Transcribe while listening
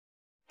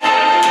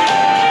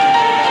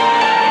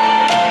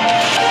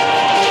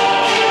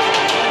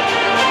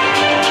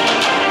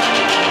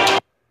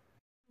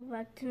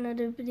to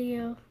another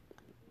video.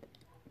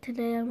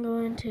 Today I'm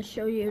going to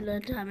show you the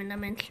diamond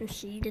dimension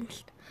seed and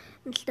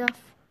stuff.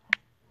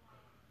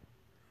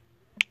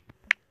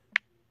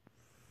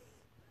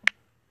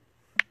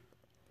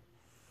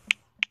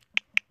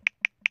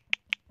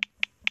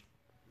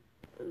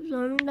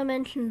 Diamond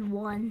dimension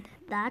 1,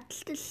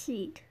 that's the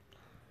seed,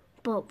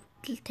 but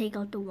just take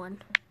out the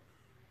 1.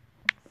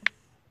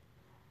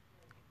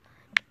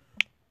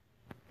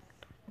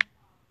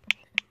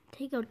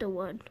 Take out the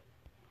 1.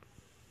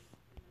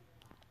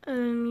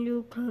 And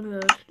you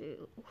can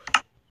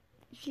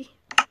see,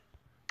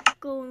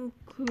 go and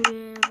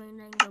create and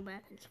then go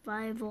back in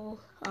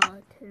survival,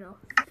 turn off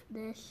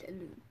this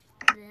and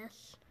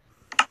this,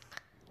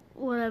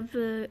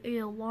 whatever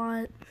you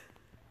want.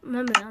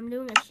 Remember, I'm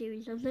doing a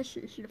series of this.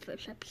 This is the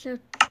first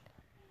episode.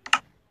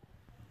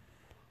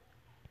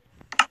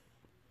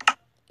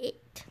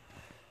 8.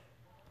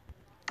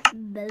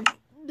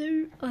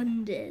 The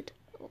undead.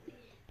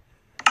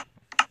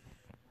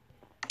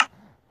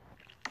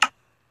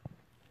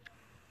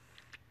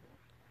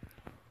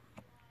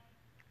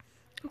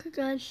 Okay,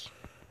 guys.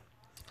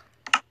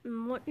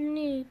 And what you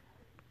need.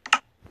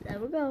 There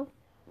we go.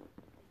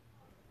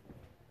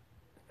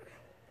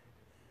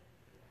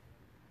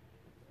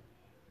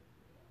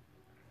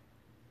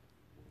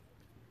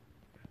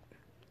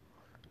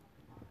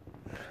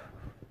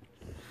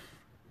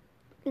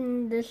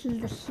 And this is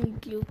the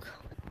seed Luke.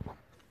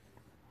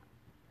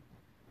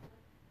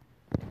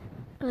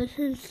 This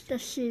is the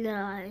seed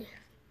that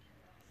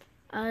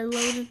I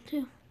loaded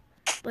to,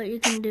 but you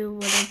can do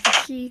whatever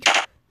seed.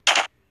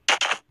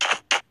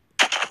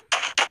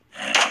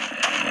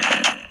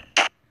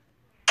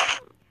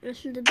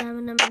 This is the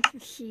diamond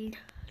dimension seed.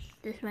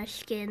 This is my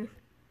skin.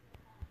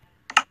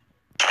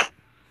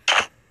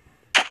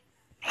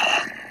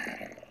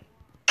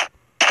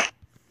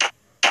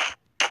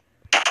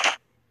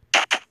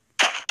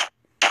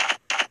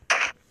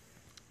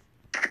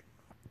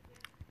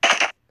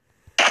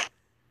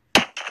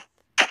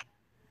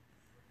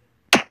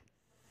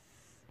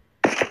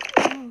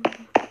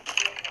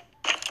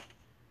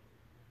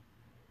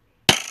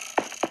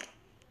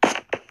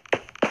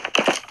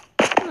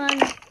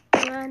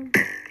 Run.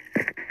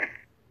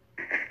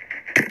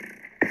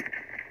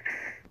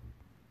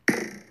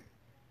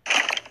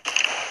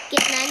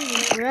 Get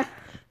 90, bro.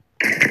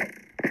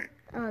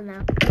 Oh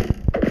no.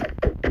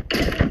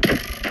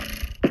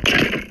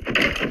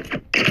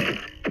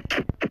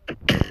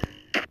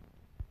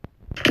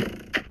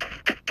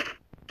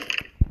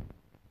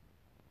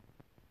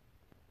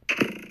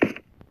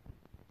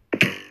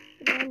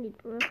 Get 90,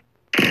 bro.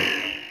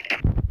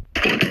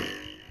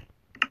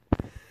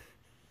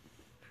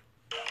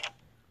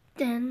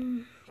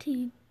 Then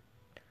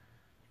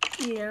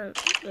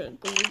the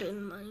golden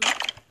mine.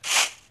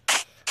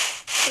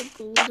 The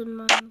golden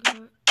mine.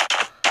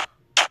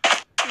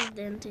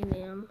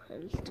 Dentinium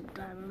is the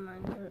diamond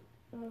minecart.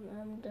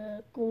 And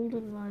the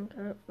golden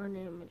minecart, my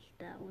name is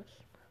Dallas.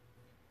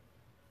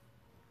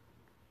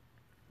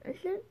 I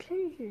should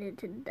change it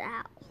to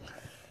Dal.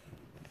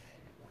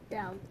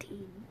 Dal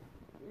team.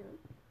 Yeah.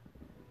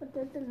 But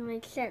that doesn't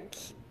make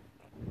sense.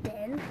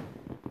 Then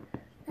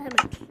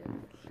that makes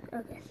sense.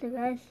 Okay, so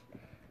guys,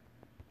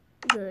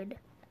 goodbye.